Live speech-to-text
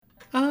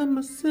I'm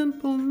a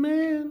simple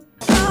man.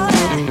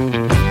 I'm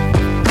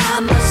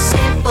a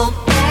simple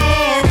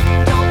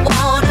man. Don't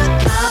wanna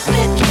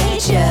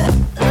complicate ya.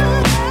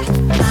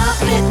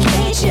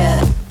 Complicate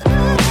ya.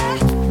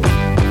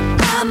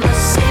 I'm a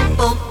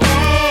simple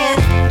man.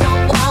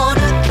 Don't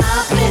wanna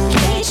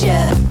complicate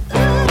ya.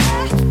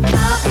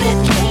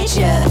 Complicate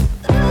ya.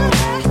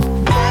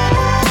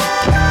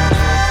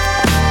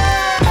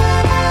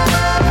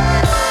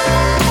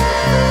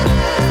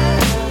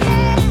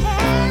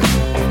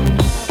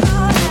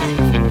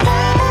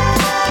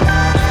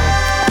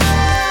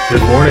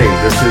 Good morning.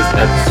 This is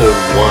episode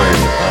 1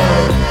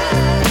 of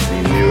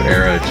the New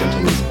Era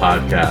Gentlemen's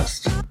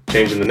Podcast.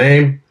 Changing the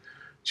name,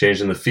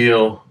 changing the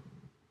feel,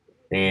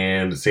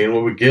 and seeing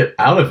what we get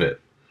out of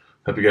it.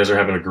 Hope you guys are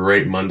having a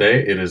great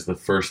Monday. It is the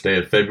first day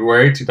of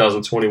February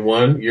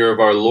 2021, year of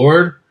our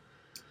Lord.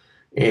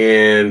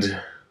 And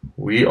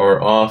we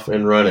are off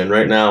and running.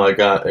 Right now I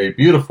got a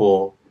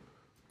beautiful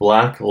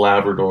black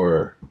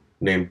Labrador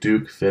named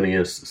Duke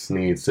Phineas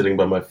Sneed sitting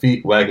by my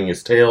feet, wagging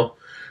his tail.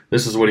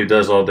 This is what he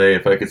does all day.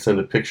 If I could send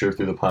a picture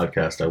through the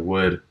podcast, I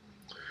would.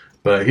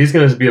 But he's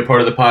going to be a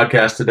part of the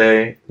podcast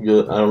today. I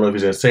don't know if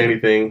he's going to say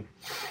anything.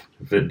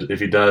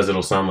 If he does,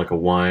 it'll sound like a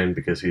whine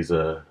because he's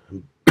a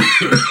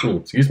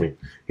excuse me.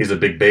 He's a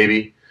big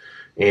baby,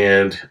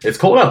 and it's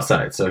cold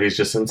outside, so he's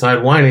just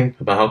inside whining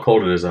about how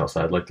cold it is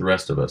outside, like the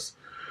rest of us.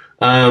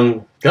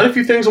 Got a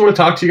few things I want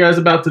to talk to you guys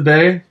about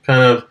today.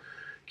 Kind of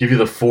give you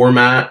the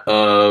format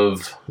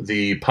of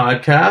the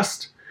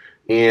podcast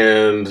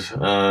and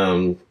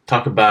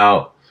talk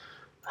about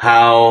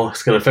how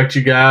it's going to affect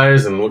you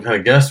guys and what kind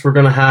of guests we're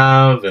going to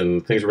have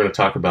and things we're going to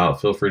talk about.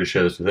 Feel free to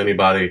share this with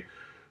anybody.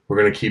 We're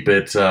going to keep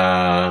it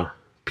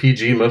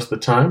PG most of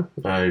the time.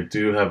 I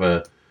do have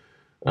a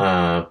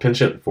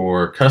penchant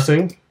for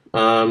cussing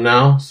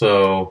now,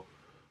 so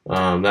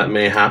that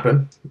may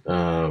happen.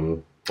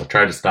 I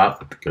tried to stop,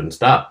 but couldn't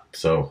stop,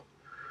 so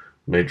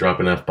may drop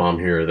an F-bomb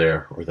here or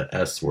there, or the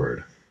S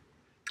word.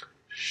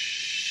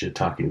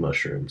 Shiitake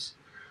mushrooms.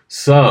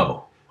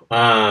 So,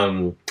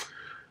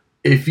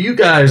 if you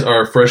guys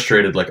are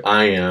frustrated like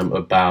I am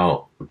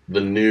about the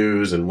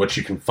news and what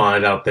you can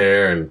find out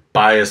there and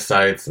bias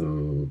sites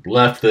and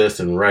left this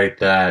and right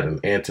that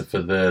and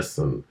Antifa this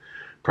and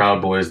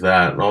Proud Boys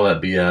that and all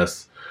that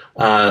BS,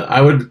 I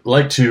would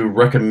like to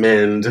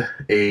recommend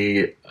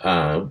a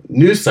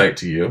news site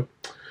to you.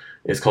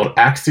 It's called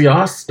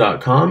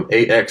Axios.com,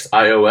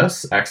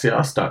 A-X-I-O-S,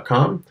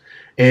 Axios.com.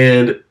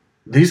 And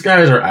these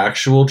guys are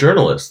actual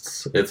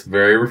journalists. It's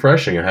very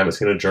refreshing. I haven't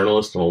seen a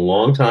journalist in a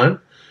long time.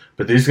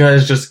 But these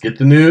guys just get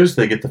the news,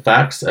 they get the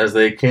facts as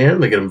they can,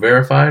 they get them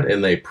verified,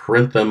 and they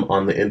print them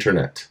on the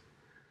internet.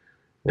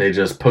 They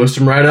just post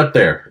them right up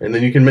there, and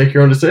then you can make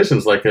your own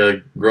decisions like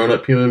a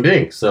grown-up human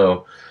being.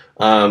 So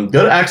go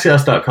to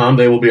Axios.com.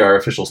 They will be our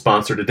official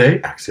sponsor today,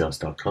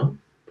 Axios.com.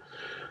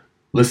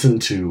 Listen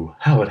to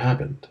How It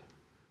Happened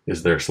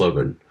is their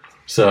slogan.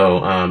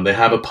 So they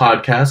have a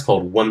podcast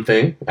called One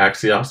Thing,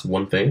 Axios,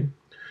 One Thing.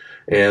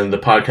 And the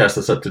podcast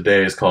that's up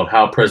today is called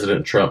How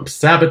President Trump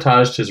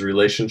Sabotaged His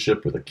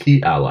Relationship with a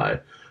Key Ally,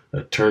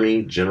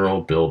 Attorney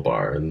General Bill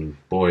Barr. And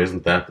boy,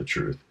 isn't that the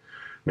truth.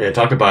 Man,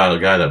 talk about a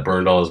guy that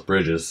burned all his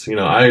bridges. You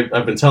know,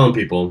 I've been telling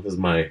people, this is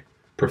my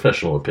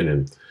professional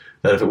opinion,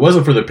 that if it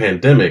wasn't for the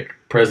pandemic,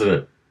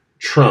 President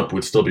Trump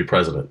would still be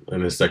president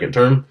in his second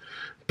term.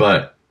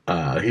 But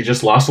he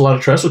just lost a lot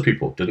of trust with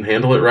people, didn't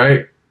handle it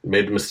right,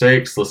 made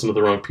mistakes, listened to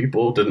the wrong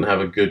people, didn't have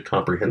a good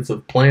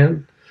comprehensive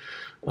plan.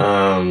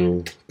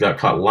 Got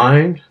caught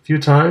lying a few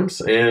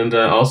times, and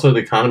also the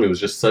economy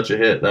was just such a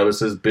hit. That was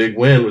his big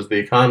win, was the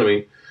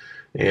economy,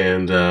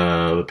 and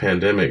the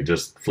pandemic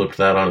just flipped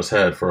that on its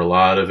head for a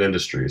lot of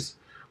industries,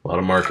 a lot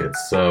of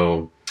markets.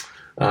 So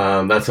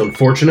that's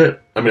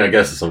unfortunate. I mean, I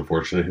guess it's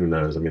unfortunate. Who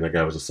knows? I mean, that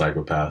guy was a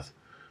psychopath.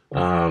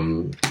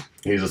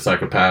 He's a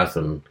psychopath,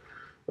 and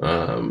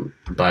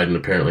Biden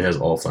apparently has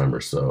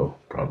Alzheimer's, so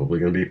probably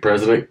going to be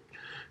President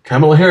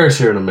Kamala Harris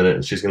here in a minute,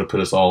 and she's going to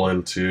put us all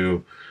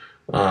into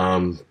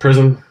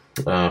prison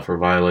for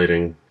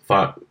violating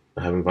thought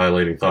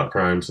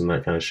crimes and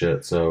that kind of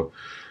shit. So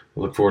I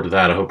look forward to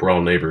that. I hope we're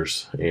all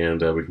neighbors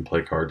and we can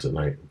play cards at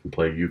night. We can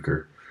play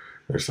euchre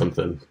or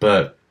something.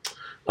 But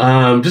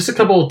just a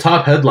couple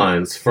top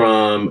headlines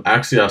from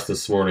Axios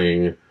this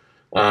morning.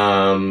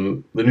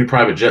 The new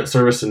private jet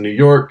service in New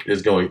York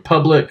is going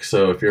public.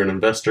 So if you're an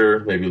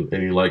investor, maybe,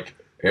 and you like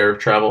air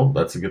travel,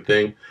 that's a good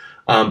thing.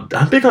 I'm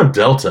big on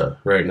Delta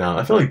right now.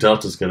 I feel like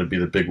Delta is going to be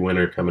the big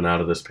winner coming out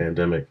of this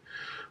pandemic.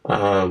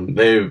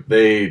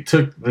 They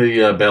took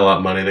the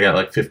bailout money. They got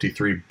like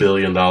 $53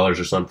 billion or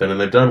something,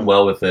 and they've done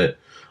well with it.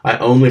 I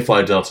only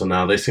fly Delta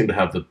now. They seem to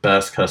have the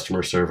best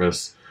customer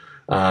service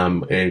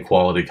and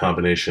quality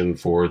combination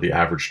for the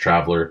average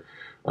traveler.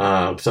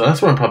 So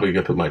that's where I'm probably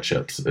going to put my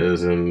chips,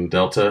 is in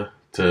Delta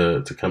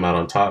to come out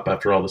on top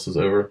after all this is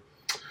over.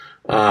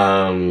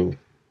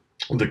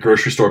 The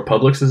grocery store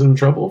Publix is in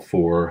trouble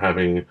for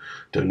having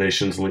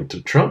donations linked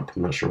to Trump.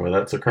 I'm not sure why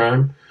that's a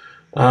crime.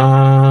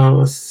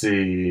 Let's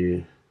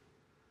see.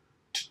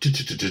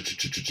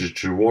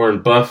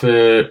 Warren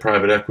Buffett,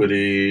 private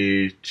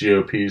equity,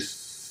 GOP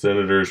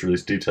senators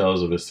release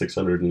details of a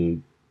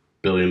 $600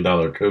 billion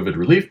COVID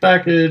relief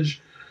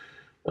package.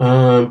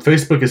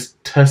 Facebook is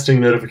testing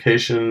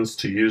notifications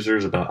to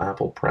users about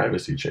Apple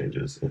privacy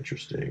changes.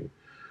 Interesting.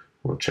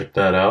 We'll check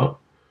that out.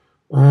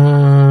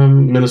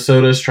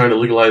 Minnesota is trying to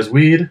legalize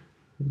weed.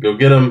 Go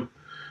get them,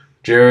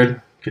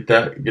 Jared. Get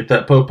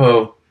that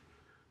popo.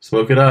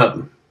 Smoke it up.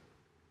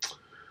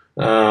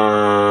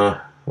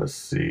 Let's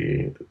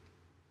see.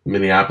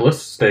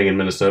 Minneapolis, staying in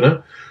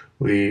Minnesota.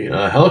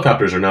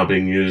 Helicopters are now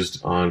being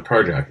used on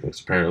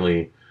carjackings.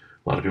 Apparently,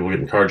 a lot of people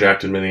getting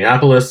carjacked in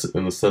Minneapolis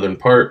in the southern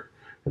part,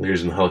 and they're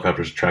using the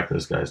helicopters to track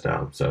those guys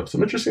down. So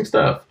some interesting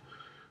stuff.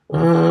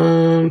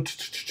 Home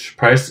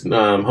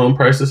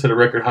prices hit a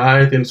record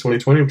high at the end of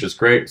 2020, which is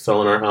great.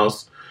 Selling our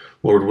house,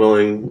 Lord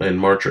willing, in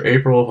March or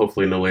April.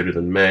 Hopefully no later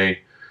than May.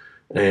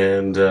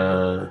 And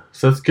so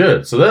that's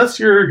good. So that's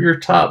your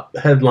top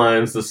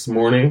headlines this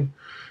morning.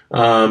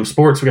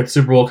 Sports, we got the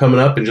Super Bowl coming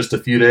up in just a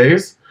few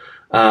days.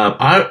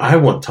 I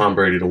want Tom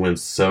Brady to win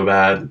so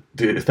bad.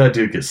 Dude, if that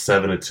dude gets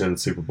 7 to 10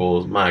 Super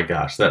Bowls, my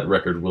gosh, that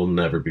record will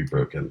never be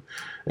broken.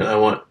 And I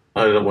don't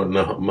want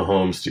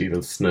Mahomes to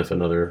even sniff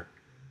another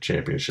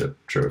championship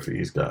trophy.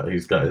 He's got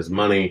his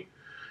money,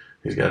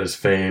 he's got his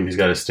fame, he's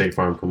got his State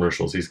Farm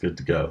commercials. He's good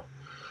to go.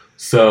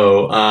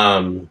 So,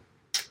 a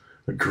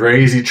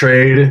crazy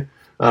trade.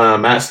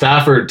 Matt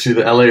Stafford to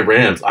the LA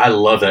Rams. I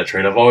love that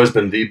trade. I've always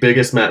been the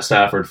biggest Matt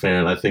Stafford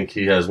fan. I think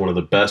he has one of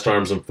the best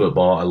arms in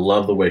football. I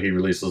love the way he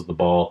releases the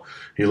ball.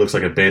 He looks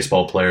like a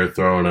baseball player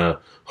throwing a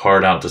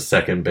hard out to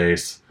second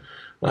base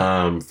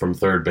from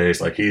third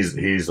base. Like he's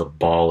a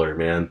baller,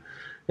 man.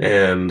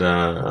 And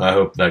I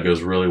hope that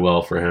goes really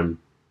well for him.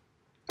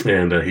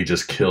 And he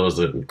just kills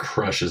it and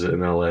crushes it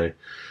in LA.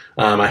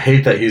 I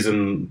hate that he's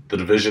in the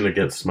division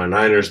against my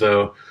Niners,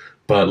 though.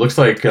 But it looks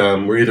like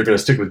we're either going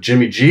to stick with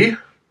Jimmy G,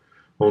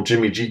 old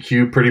Jimmy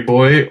GQ, pretty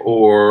boy,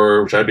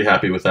 which I'd be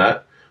happy with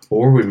that.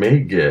 Or we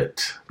may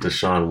get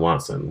Deshaun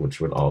Watson, which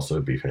would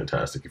also be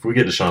fantastic. If we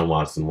get Deshaun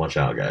Watson, watch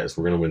out, guys.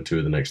 We're going to win 2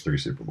 of the next 3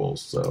 Super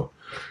Bowls. So,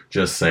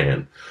 just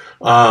saying.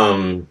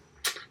 But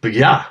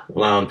yeah,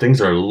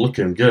 things are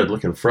looking good,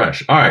 looking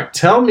fresh. All right,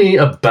 tell me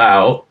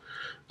about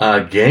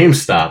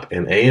Gamestop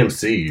and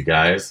AMC, you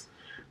guys.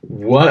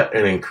 What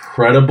an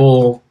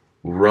incredible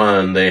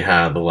run they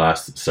had the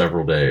last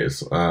several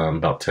days,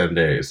 about 10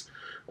 days.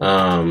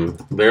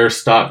 Their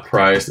stock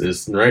price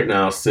is right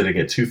now sitting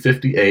at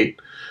 $258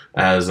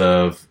 as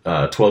of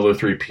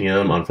 12:03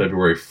 p.m. on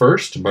February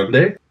 1st,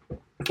 Monday.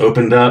 They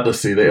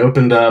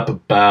opened up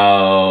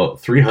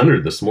about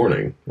 300 this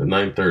morning at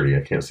 9:30.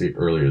 I can't see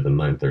earlier than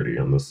 9:30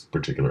 on this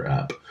particular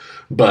app.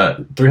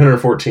 But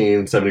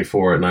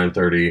 314.74 at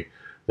 9:30.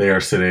 They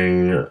are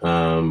sitting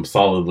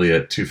solidly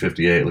at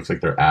 258. Looks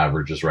like their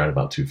average is right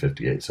about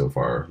 258 so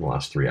far in the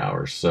last 3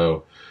 hours.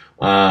 So,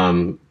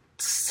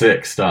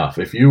 sick stuff.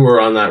 If you were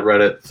on that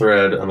Reddit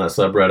thread, on that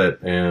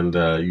subreddit, and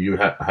you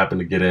happen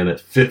to get in at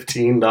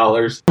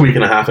 $15 a week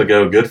and a half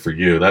ago, good for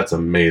you. That's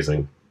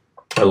amazing.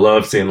 I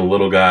love seeing the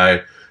little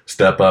guy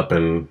step up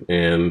and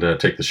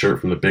take the shirt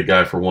from the big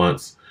guy for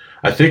once.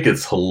 I think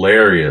it's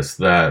hilarious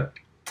that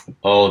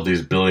all of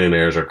these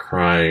billionaires are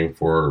crying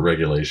for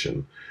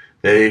regulation.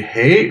 They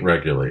hate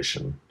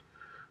regulation.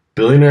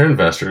 Billionaire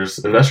investors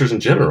in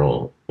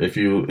general, if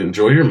you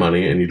enjoy your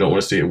money and you don't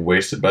want to see it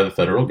wasted by the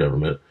federal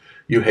government,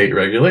 you hate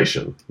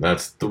regulation.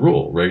 That's the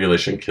rule.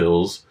 Regulation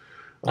kills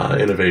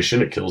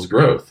innovation. It kills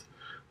growth.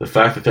 The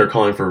fact that they're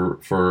calling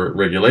for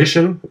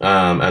regulation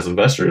as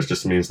investors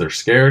just means they're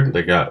scared.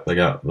 They got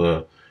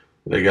knocked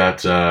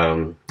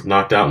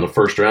out in the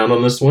first round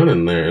on this one,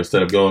 and they're,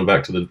 instead of going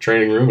back to the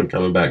training room and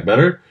coming back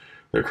better,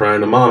 they're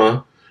crying to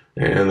mama,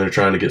 and they're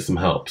trying to get some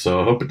help.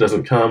 So I hope it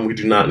doesn't come. We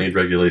do not need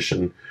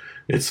regulation.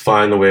 It's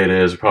fine the way it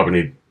is. We probably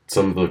need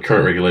some of the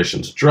current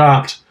regulations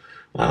dropped.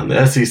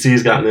 The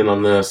SEC's gotten in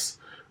on this.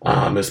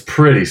 It's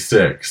pretty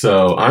sick.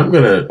 So I think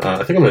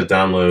I'm gonna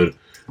download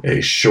a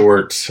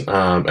short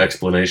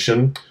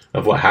explanation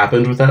of what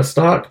happened with that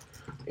stock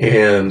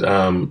and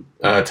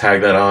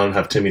tag that on.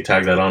 Have Timmy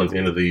tag that on at the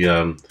end of the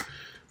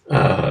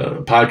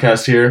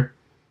podcast here,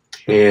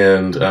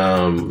 and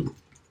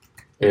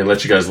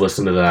let you guys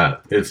listen to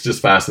that. It's just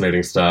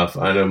fascinating stuff.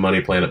 I know Money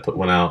Planet put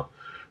one out.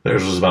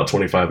 Theirs was about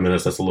 25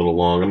 minutes. That's a little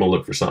long. I'm gonna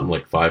look for something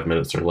like 5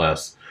 minutes or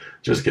less.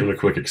 Just give them a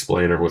quick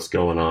explainer of what's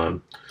going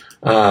on.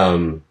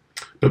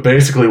 But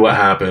basically what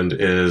happened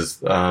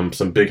is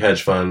some big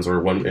hedge funds, or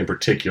one in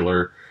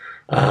particular,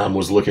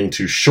 was looking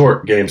to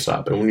short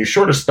GameStop. And when you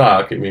short a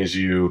stock, it means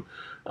you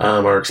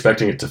are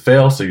expecting it to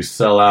fail, so you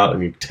sell out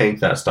and you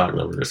tank that stock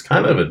number. It's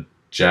kind of a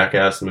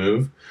jackass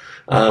move,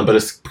 but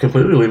it's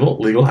completely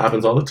legal,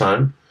 happens all the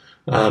time.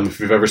 If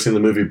you've ever seen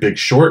the movie Big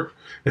Short,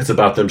 it's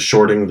about them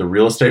shorting the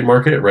real estate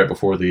market right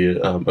before the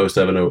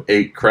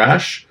 07-08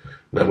 crash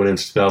that went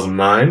into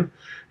 2009.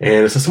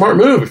 And it's a smart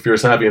move if you're a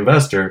savvy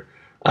investor.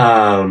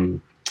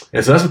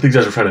 And so that's what these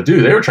guys were trying to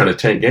do. They were trying to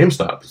tank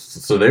GameStop.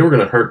 So they were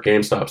going to hurt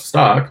GameStop's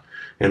stock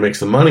and make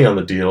some money on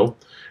the deal.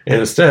 And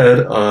instead,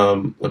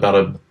 about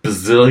 $1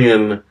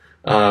 billion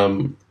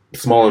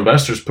Small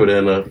investors put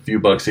in a few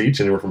bucks each,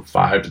 anywhere from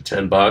 $5 to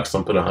 $10.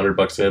 Some put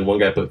 $100 in. One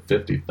guy put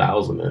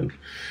 50,000 in,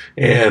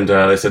 and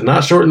they said,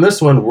 "Not shorting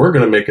this one. We're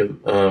going to make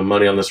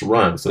money on this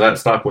run." So that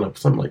stock went up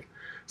something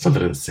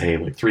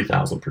insane, like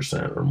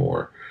 3,000% or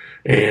more.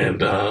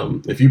 And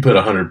if you put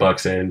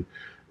 $100 in,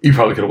 you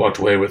probably could have walked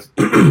away with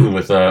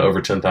with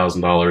over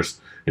 $10,000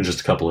 in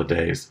just a couple of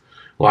days.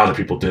 A lot of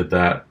people did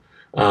that.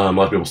 A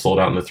lot of people sold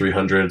out in the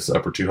 300s,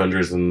 upper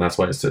 200s, and that's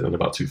why it's sitting at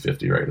about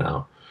 250 right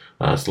now.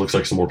 So it looks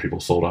like some more people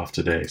sold off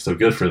today. So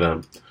good for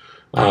them.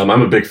 I'm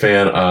a big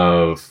fan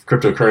of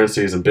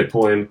cryptocurrencies and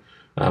Bitcoin.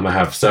 I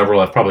have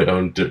several. I've probably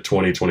owned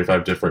 20,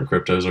 25 different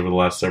cryptos over the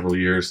last several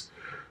years.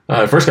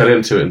 I first got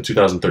into it in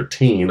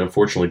 2013.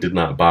 Unfortunately, did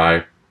not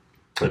buy.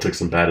 I took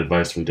some bad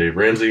advice from Dave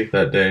Ramsey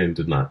that day and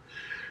did not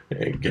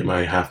get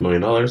my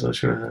 $500,000 I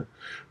should have had.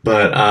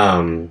 But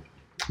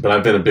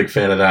I've been a big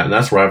fan of that, and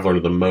that's where I've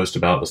learned the most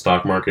about the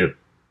stock market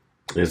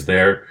is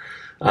there.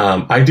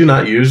 I do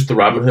not use the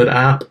Robinhood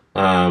app,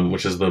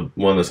 which is the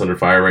one that's under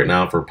fire right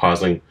now for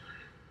pausing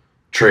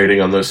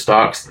trading on those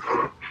stocks.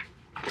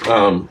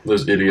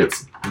 Those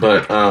idiots.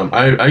 But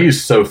I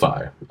use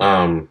SoFi,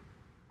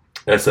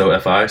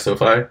 SoFi,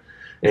 SoFi,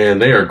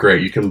 and they are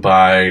great. You can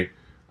buy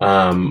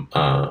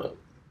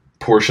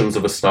portions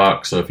of a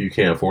stock. So if you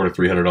can't afford a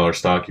 $300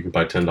 stock, you can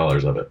buy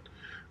 $10 of it.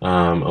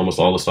 Almost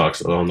all the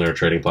stocks on their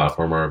trading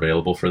platform are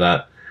available for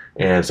that.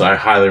 And so I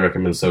highly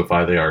recommend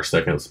SoFi. They are our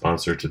second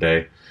sponsor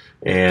today.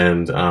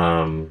 And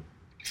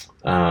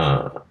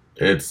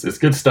it's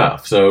good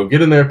stuff. So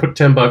get in there, put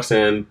 $10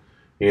 in,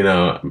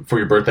 for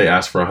your birthday,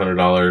 ask for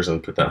 $100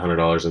 and put that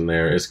 $100 in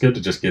there. It's good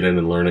to just get in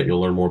and learn it. You'll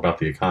learn more about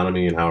the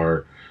economy and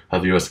how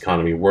the U.S.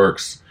 economy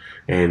works.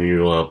 And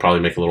you'll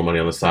probably make a little money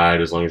on the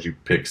side as long as you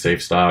pick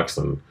safe stocks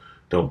and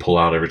don't pull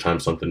out every time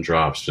something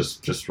drops.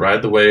 Just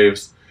ride the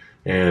waves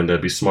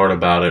and be smart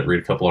about it.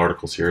 Read a couple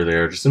articles here or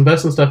there. Just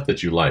invest in stuff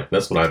that you like.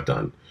 That's what I've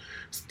done.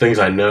 Things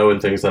I know and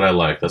things that I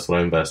like. That's what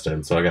I invest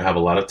in. So I have a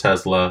lot of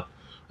Tesla.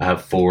 I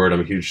have Ford.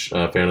 I'm a huge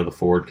fan of the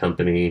Ford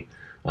company.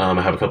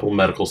 I have a couple of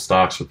medical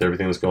stocks with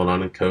everything that's going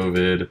on in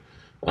COVID.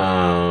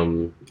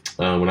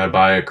 When I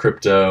buy a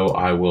crypto,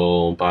 I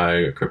will buy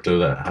a crypto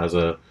that has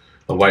a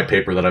white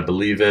paper that I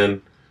believe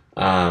in.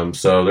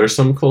 So there's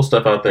some cool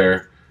stuff out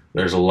there.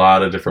 There's a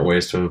lot of different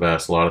ways to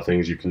invest, a lot of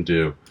things you can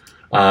do.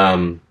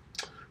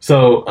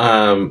 So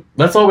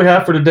that's all we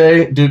have for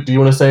today. Do you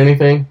want to say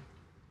anything?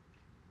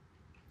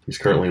 He's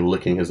currently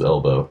licking his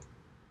elbow.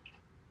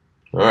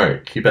 All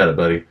right, keep at it,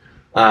 buddy.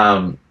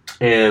 I'm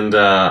going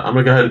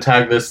to go ahead and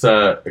tag this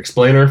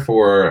explainer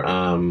for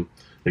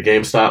the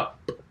GameStop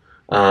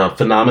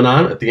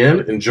phenomenon at the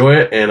end. Enjoy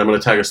it, and I'm going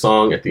to tag a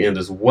song at the end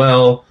as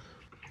well.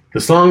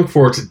 The song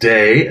for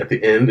today at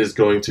the end is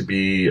going to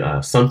be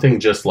Something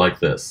Just Like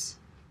This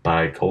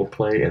by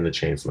Coldplay and the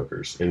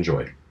Chainsmokers.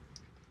 Enjoy.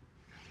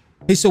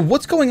 Hey, so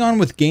what's going on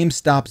with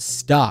GameStop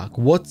stock?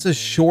 What's a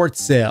short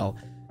sale?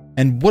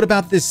 And what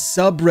about this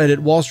subreddit,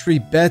 Wall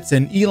Street Bets,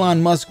 and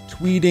Elon Musk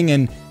tweeting?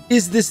 And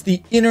is this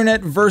the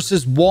internet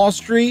versus Wall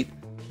Street?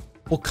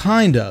 Well,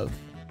 kind of.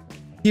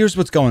 Here's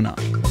what's going on.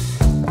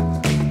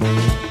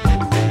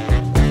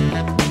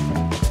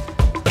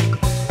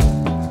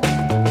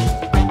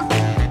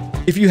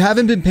 If you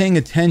haven't been paying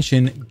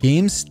attention,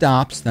 that's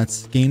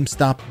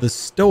GameStop the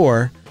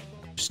store,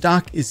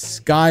 stock is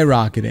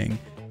skyrocketing.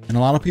 And a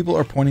lot of people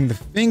are pointing the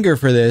finger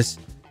for this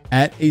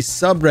at a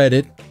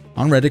subreddit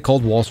on Reddit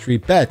called Wall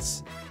Street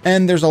Bets.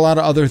 And there's a lot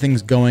of other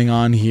things going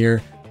on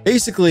here.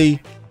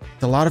 Basically,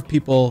 it's a lot of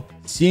people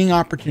seeing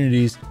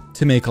opportunities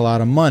to make a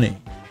lot of money.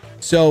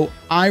 So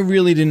I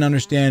really didn't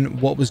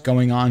understand what was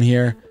going on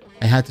here.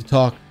 I had to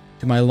talk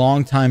to my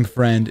longtime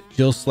friend,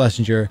 Jill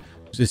Schlesinger,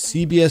 who's a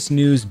CBS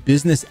News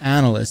business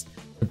analyst,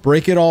 to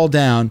break it all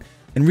down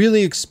and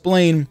really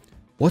explain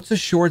what's a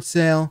short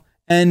sale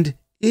and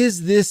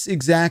is this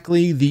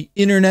exactly the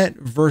internet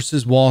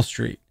versus Wall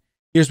Street?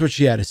 Here's what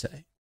she had to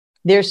say.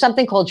 There's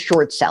something called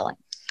short selling.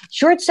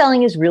 Short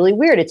selling is really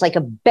weird. It's like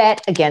a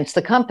bet against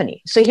the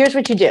company. So here's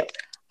what you do.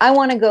 I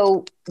want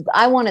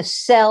to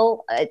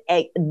sell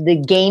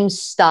the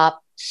GameStop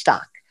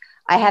stock.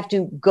 I have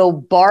to go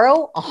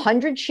borrow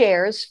 100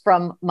 shares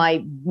from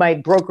my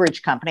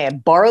brokerage company. I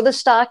borrow the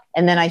stock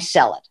and then I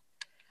sell it.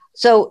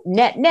 So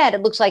net,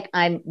 it looks like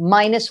I'm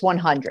minus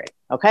 100.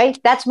 Okay.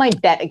 That's my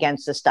bet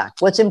against the stock.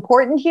 What's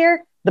important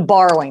here? The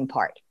borrowing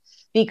part,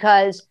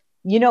 because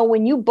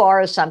when you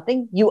borrow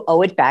something, you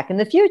owe it back in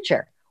the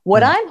future.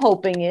 What I'm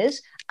hoping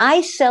is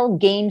I sell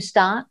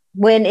GameStop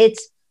when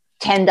it's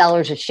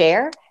 $10 a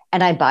share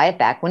and I buy it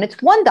back when it's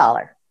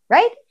 $1,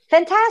 right?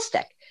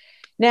 Fantastic.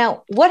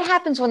 Now, what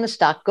happens when the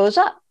stock goes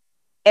up?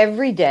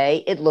 Every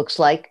day, it looks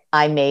like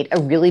I made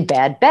a really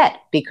bad bet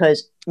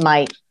because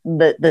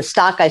the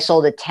stock I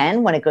sold at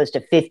 10, when it goes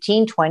to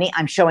 15, 20,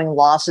 I'm showing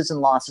losses and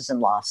losses and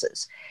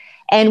losses.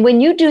 And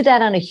when you do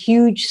that on a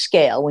huge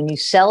scale, when you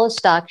sell a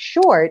stock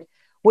short,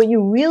 what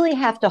you really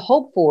have to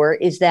hope for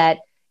is that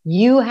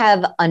you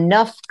have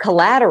enough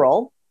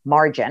collateral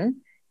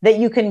margin that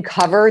you can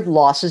cover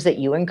losses that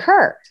you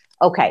incur.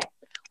 Okay.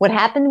 What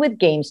happened with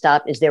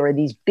GameStop is there were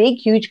these big,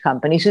 huge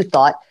companies who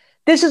thought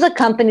this is a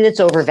company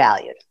that's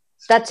overvalued.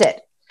 That's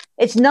it.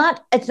 It's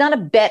not a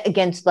bet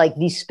against like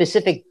these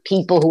specific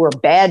people who are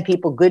bad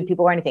people, good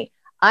people, or anything.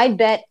 I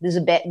bet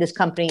this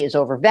company is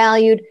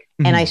overvalued,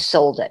 and I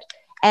sold it.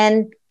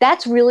 And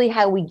that's really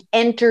how we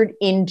entered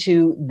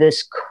into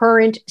this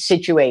current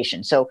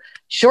situation. So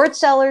short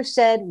sellers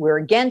said we're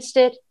against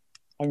it.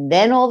 And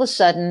then all of a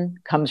sudden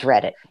comes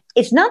Reddit.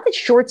 It's not that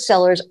short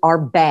sellers are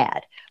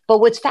bad, but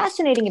what's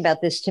fascinating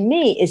about this to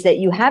me is that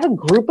you have a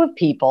group of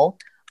people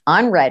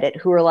on Reddit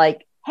who are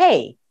like,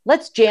 hey,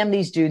 let's jam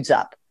these dudes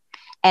up.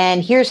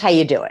 And here's how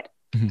you do it.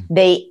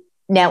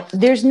 Now,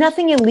 there's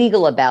nothing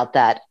illegal about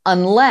that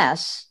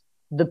unless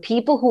the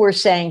people who are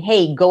saying,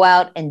 hey, go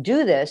out and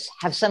do this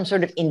have some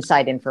sort of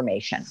inside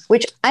information,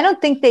 which I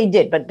don't think they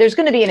did, but there's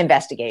going to be an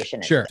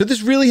investigation. Sure. So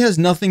this really has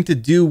nothing to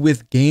do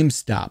with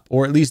GameStop,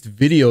 or at least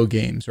video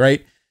games,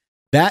 right?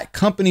 That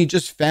company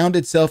just found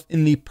itself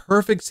in the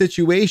perfect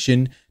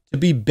situation to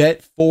be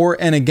bet for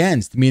and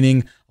against,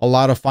 meaning a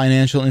lot of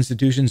financial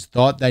institutions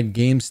thought that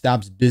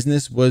GameStop's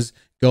business was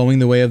going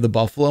the way of the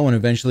buffalo and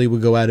eventually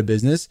would go out of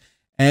business.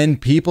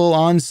 And people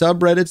on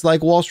subreddits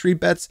like Wall Street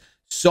Bets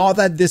saw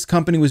that this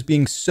company was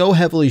being so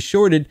heavily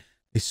shorted,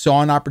 they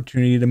saw an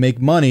opportunity to make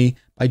money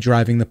by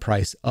driving the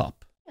price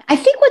up. I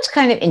think what's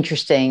kind of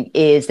interesting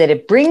is that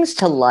it brings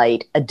to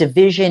light a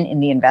division in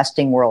the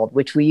investing world,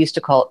 which we used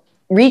to call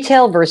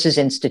retail versus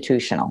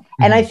institutional.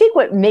 And I think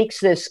what makes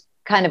this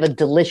kind of a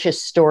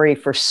delicious story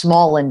for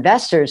small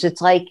investors,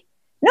 it's like,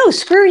 no,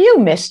 screw you,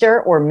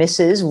 Mr. or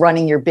Mrs.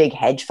 running your big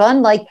hedge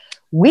fund. Like,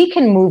 we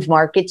can move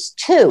markets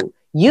too.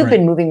 You've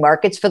been moving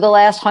markets for the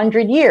last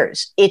 100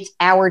 years. It's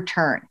our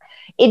turn.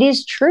 It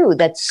is true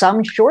that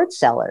some short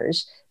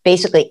sellers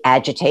basically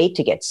agitate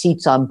to get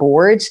seats on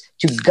boards,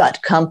 to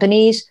gut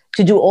companies,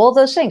 to do all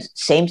those things.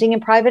 Same thing in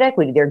private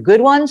equity. They're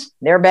good ones,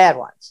 they're bad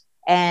ones.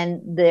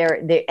 And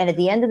and at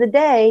the end of the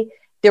day,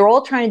 they're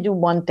all trying to do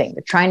one thing.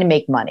 They're trying to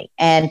make money.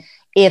 And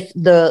if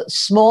the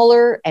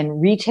smaller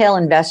and retail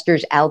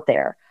investors out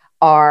there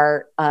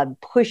are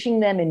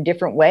pushing them in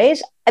different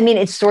ways, I mean,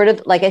 it's sort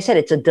of, like I said,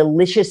 it's a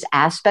delicious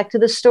aspect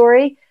of the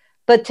story.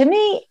 But to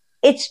me,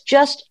 it's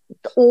just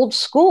old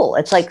school.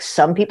 It's like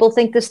some people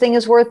think this thing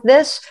is worth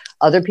this.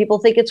 Other people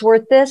think it's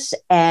worth this.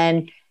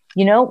 And,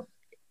 you know,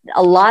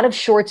 a lot of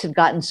shorts have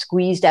gotten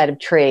squeezed out of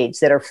trades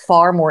that are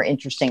far more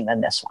interesting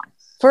than this one.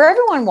 For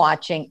everyone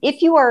watching,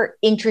 if you are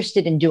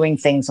interested in doing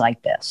things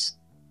like this,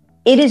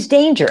 it is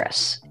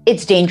dangerous.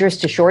 It's dangerous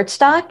to short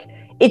stock.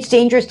 It's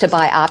dangerous to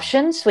buy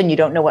options when you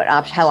don't know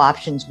how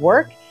options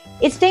work.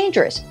 It's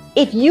dangerous.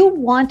 If you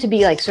want to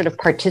be like sort of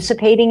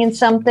participating in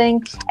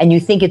something and you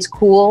think it's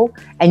cool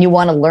and you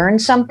want to learn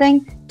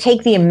something,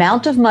 take the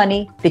amount of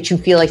money that you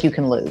feel like you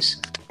can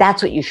lose.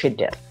 That's what you should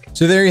do.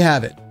 So there you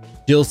have it.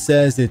 Jill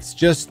says it's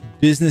just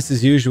business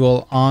as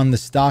usual on the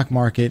stock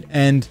market.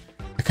 And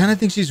I kind of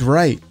think she's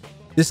right.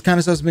 This kind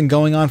of stuff's been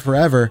going on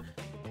forever,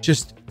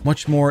 just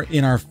much more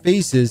in our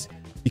faces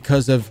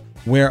because of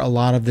where a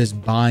lot of this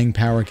buying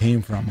power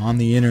came from on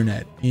the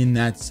internet, in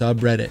that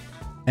subreddit,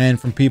 and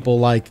from people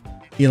like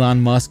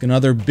Elon Musk and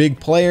other big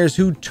players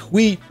who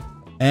tweet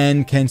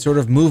and can sort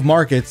of move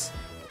markets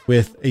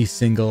with a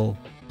single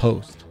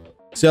post.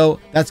 So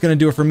that's going to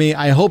do it for me.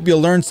 I hope you'll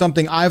learn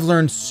something. I've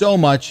learned so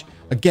much.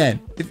 Again,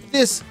 if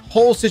this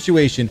whole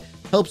situation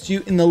helps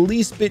you in the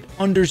least bit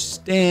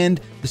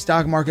understand the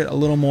stock market a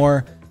little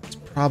more, it's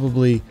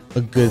probably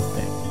a good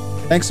thing.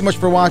 Thanks so much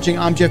for watching.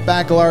 I'm Jeff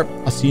Bakalar.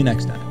 I'll see you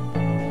next time.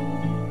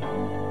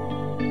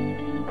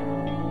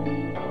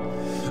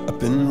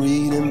 Been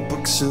reading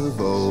books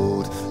of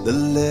old, the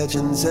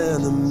legends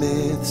and the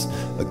myths,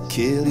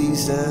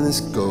 Achilles and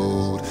his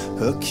gold,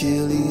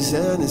 Hercules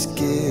and his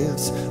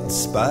gifts, and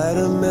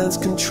Spider-Man's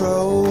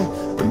control,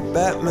 and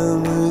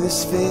Batman with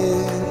his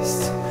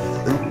fist.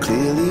 And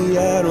clearly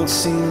I don't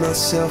see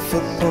myself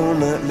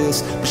upon that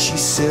list. But she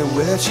said,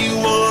 where'd you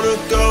wanna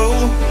go?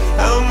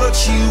 How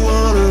much you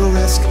wanna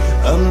risk?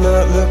 I'm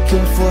not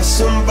looking for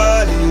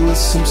somebody with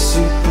some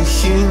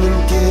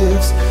superhuman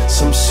gifts,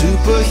 some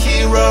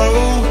superhero,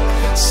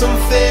 some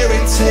fairy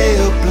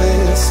tale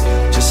bliss.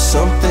 Just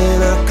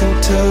something I can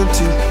turn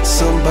to,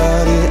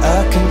 somebody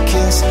I can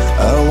kiss.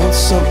 I want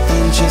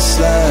something just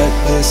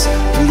like this.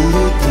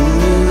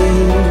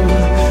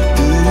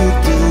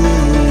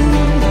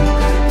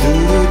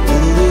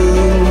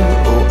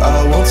 Oh, I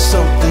want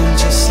something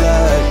just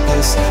like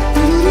this.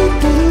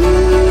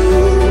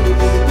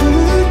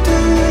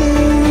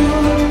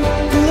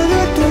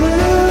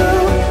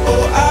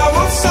 Oh, I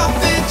want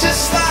something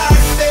just like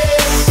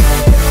this.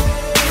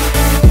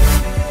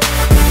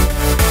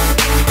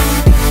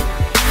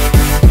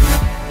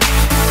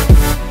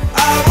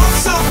 I want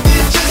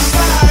something just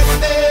like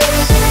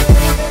this.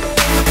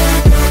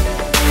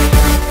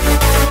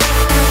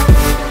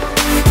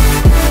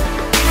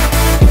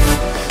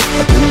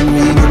 I've been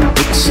reading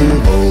books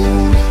of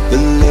old, the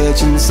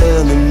legends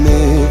and the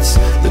myths,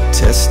 the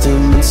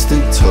testaments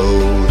they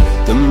told,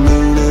 the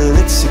moon and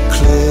its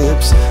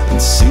eclipse,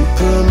 and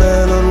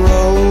Superman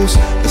unrolls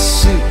the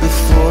suit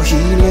before he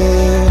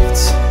lived.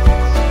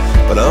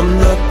 but I'm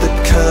not the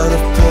kind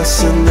of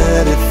person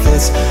that it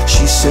fits.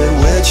 She said,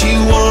 where'd you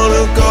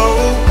wanna go?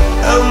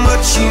 How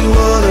much you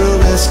wanna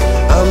risk?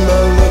 I'm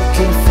not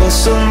looking for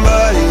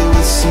somebody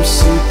with some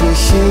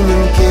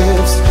superhuman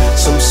gifts,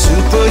 some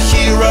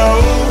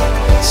superhero,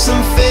 some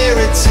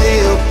fairy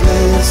tale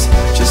bliss.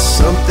 Just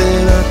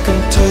something I can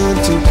turn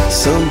to,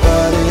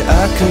 somebody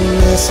I can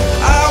miss.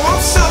 I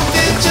want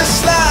something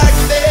just like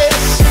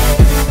this.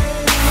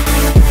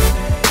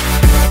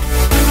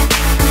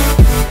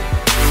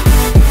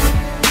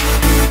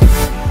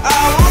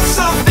 I want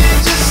something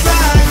just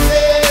like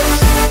this.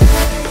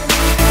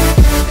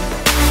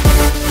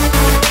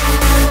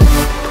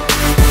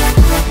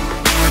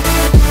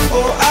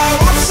 Oh, I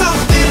want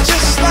something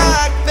just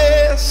like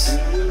this.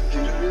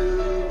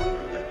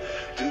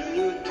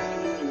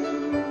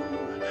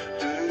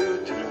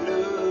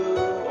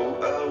 Oh,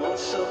 I want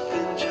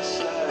something just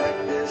like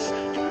this.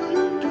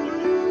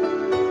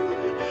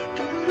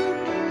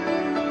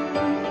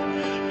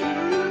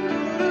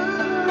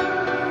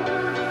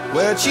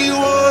 Where'd you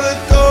wanna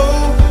go?